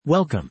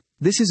Welcome.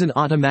 This is an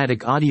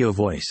automatic audio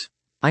voice.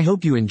 I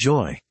hope you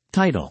enjoy.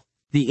 Title: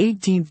 The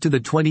 18th to the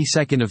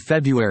 22nd of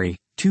February,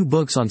 2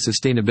 books on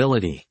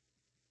sustainability.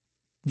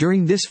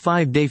 During this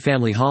 5-day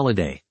family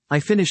holiday, I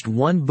finished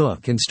one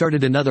book and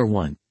started another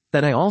one,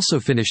 that I also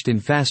finished in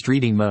fast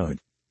reading mode.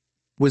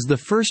 Was the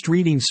first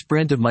reading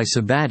sprint of my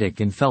sabbatic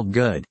and felt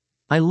good.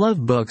 I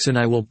love books and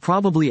I will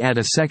probably add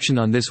a section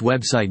on this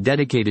website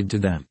dedicated to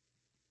them.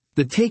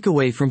 The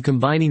takeaway from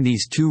combining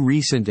these two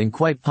recent and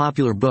quite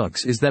popular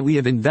books is that we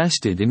have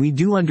invested and we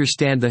do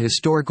understand the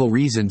historical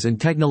reasons and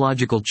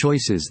technological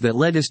choices that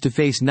led us to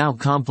face now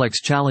complex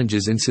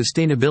challenges in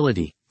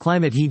sustainability,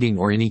 climate heating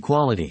or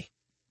inequality.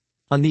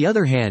 On the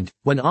other hand,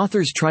 when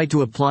authors try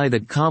to apply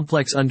that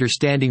complex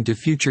understanding to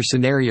future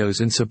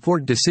scenarios and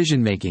support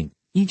decision-making,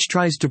 each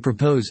tries to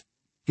propose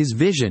his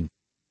vision,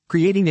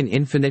 creating an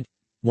infinite,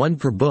 one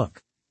per book,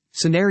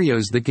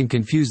 scenarios that can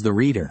confuse the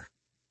reader.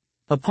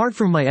 Apart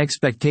from my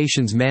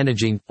expectations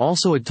managing,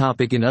 also a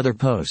topic in other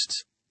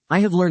posts, I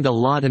have learned a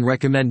lot and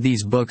recommend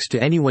these books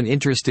to anyone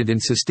interested in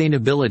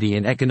sustainability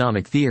and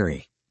economic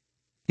theory.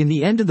 In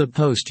the end of the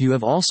post you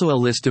have also a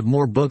list of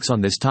more books on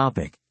this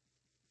topic.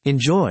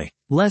 Enjoy.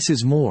 Less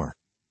is more.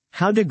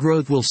 How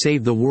Degrowth Will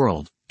Save the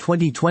World,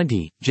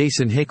 2020,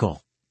 Jason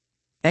Hickel.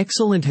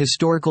 Excellent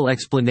historical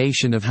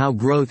explanation of how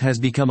growth has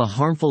become a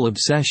harmful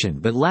obsession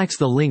but lacks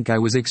the link I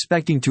was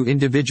expecting to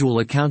individual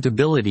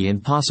accountability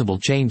and possible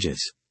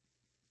changes.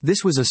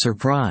 This was a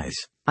surprise.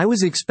 I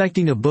was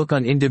expecting a book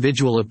on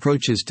individual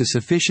approaches to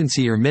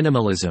sufficiency or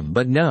minimalism,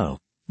 but no.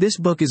 This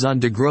book is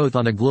on degrowth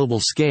on a global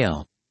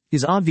scale.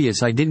 It's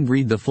obvious I didn't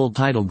read the full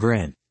title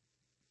grin.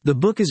 The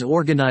book is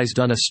organized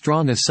on a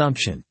strong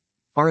assumption.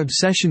 Our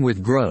obsession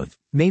with growth,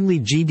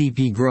 mainly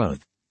GDP growth,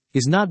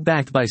 is not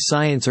backed by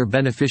science or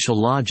beneficial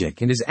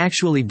logic and is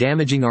actually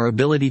damaging our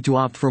ability to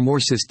opt for more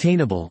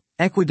sustainable,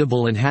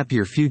 equitable and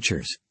happier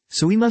futures.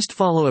 So we must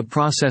follow a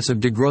process of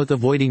degrowth,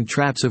 avoiding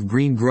traps of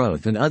green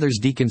growth and others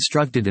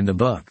deconstructed in the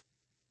book.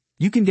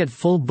 You can get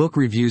full book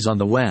reviews on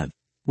the web.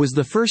 Was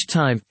the first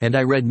time, and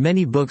I read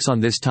many books on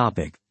this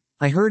topic.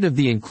 I heard of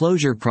the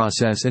enclosure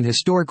process and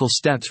historical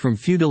steps from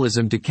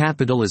feudalism to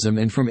capitalism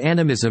and from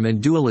animism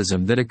and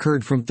dualism that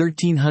occurred from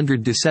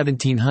 1300 to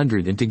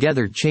 1700 and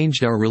together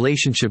changed our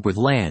relationship with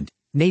land,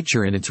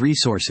 nature and its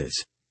resources.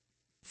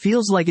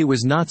 Feels like it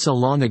was not so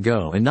long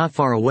ago and not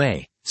far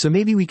away. So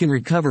maybe we can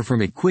recover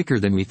from it quicker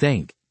than we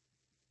think.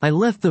 I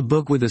left the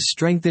book with a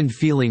strengthened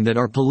feeling that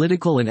our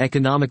political and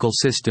economical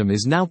system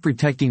is now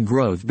protecting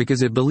growth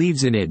because it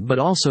believes in it but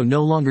also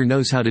no longer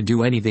knows how to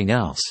do anything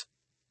else.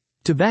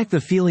 To back the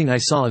feeling, I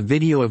saw a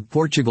video of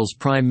Portugal's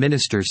Prime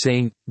Minister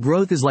saying,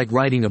 "Growth is like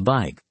riding a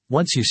bike.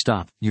 Once you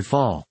stop, you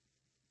fall.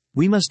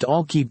 We must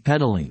all keep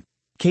pedaling."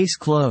 Case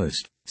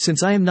closed.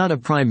 Since I am not a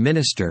Prime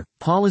Minister,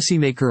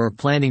 policymaker or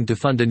planning to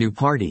fund a new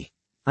party,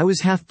 I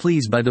was half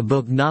pleased by the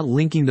book not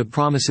linking the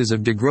promises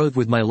of degrowth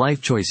with my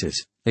life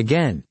choices.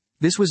 Again,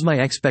 this was my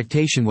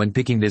expectation when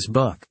picking this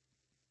book.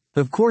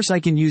 Of course I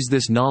can use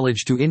this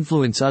knowledge to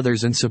influence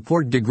others and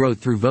support degrowth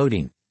through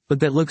voting, but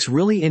that looks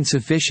really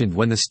insufficient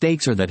when the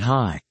stakes are that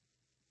high.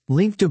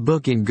 Link to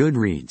book in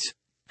Goodreads.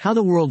 How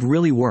the World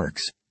Really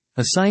Works.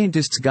 A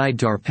Scientist's Guide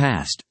to Our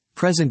Past,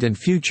 Present and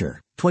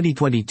Future,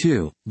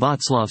 2022,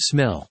 Václav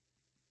Smil.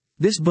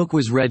 This book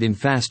was read in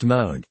fast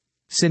mode.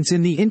 Since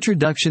in the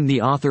introduction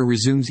the author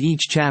resumes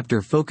each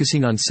chapter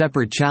focusing on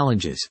separate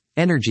challenges,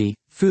 energy,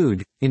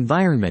 food,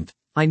 environment,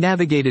 I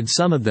navigated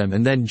some of them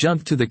and then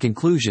jumped to the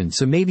conclusion,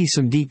 so maybe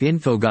some deep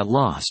info got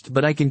lost,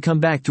 but I can come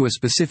back to a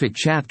specific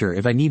chapter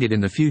if I need it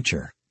in the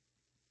future.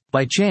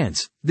 By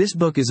chance, this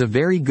book is a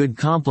very good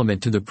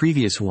complement to the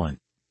previous one.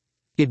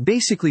 It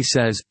basically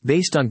says,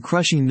 based on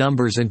crushing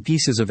numbers and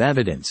pieces of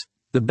evidence,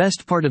 the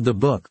best part of the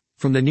book,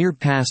 from the near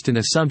past and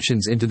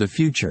assumptions into the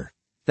future,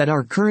 that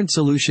our current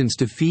solutions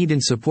to feed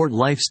and support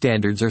life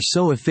standards are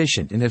so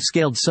efficient and have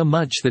scaled so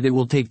much that it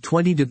will take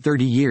 20 to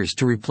 30 years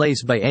to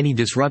replace by any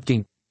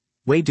disrupting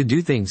way to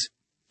do things,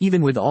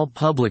 even with all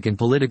public and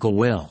political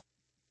will.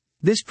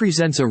 This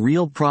presents a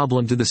real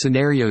problem to the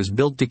scenarios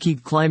built to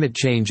keep climate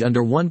change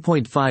under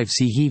 1.5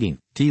 C heating,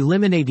 to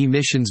eliminate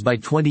emissions by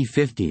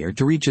 2050 or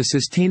to reach a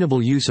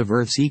sustainable use of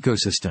Earth's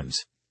ecosystems.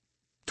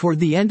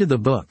 Toward the end of the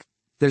book,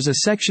 there's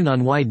a section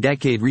on why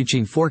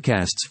decade-reaching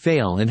forecasts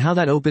fail and how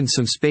that opens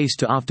some space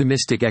to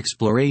optimistic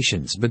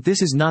explorations, but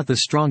this is not the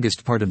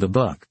strongest part of the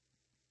book.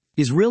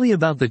 It is really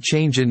about the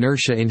change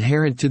inertia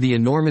inherent to the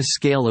enormous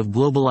scale of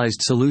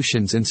globalized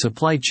solutions and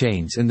supply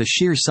chains and the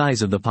sheer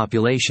size of the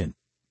population.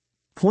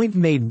 Point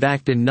made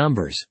backed in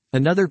numbers,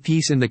 another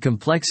piece in the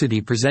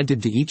complexity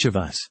presented to each of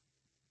us.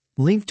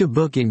 Link to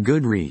book in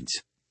Goodreads.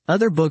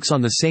 Other books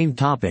on the same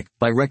topic,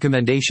 by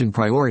recommendation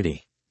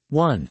priority.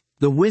 1.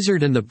 The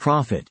Wizard and the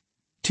Prophet.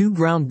 2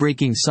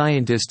 groundbreaking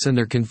scientists and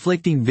their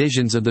conflicting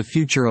visions of the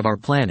future of our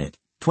planet,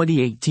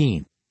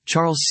 2018.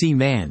 Charles C.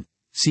 Mann.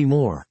 See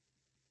more.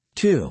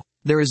 2.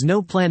 There Is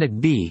No Planet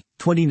B,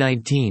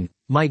 2019.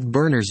 Mike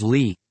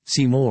Berners-Lee.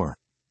 See more.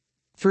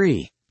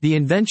 3. The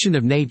Invention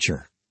of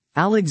Nature.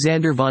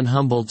 Alexander von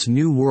Humboldt's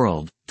New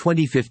World,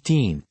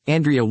 2015.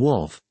 Andrea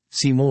Wolf.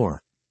 See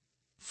more.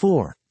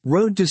 4.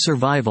 Road to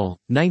Survival,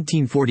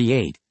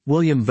 1948,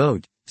 William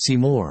Vogt, see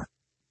more.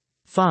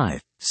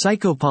 5.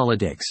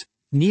 Psychopolitics.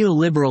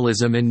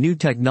 Neoliberalism and New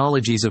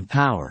Technologies of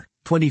Power,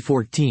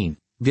 2014,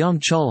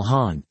 Byung-Chul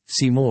Han,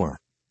 see more.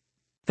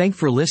 Thanks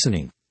for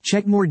listening.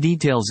 Check more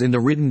details in the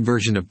written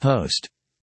version of post.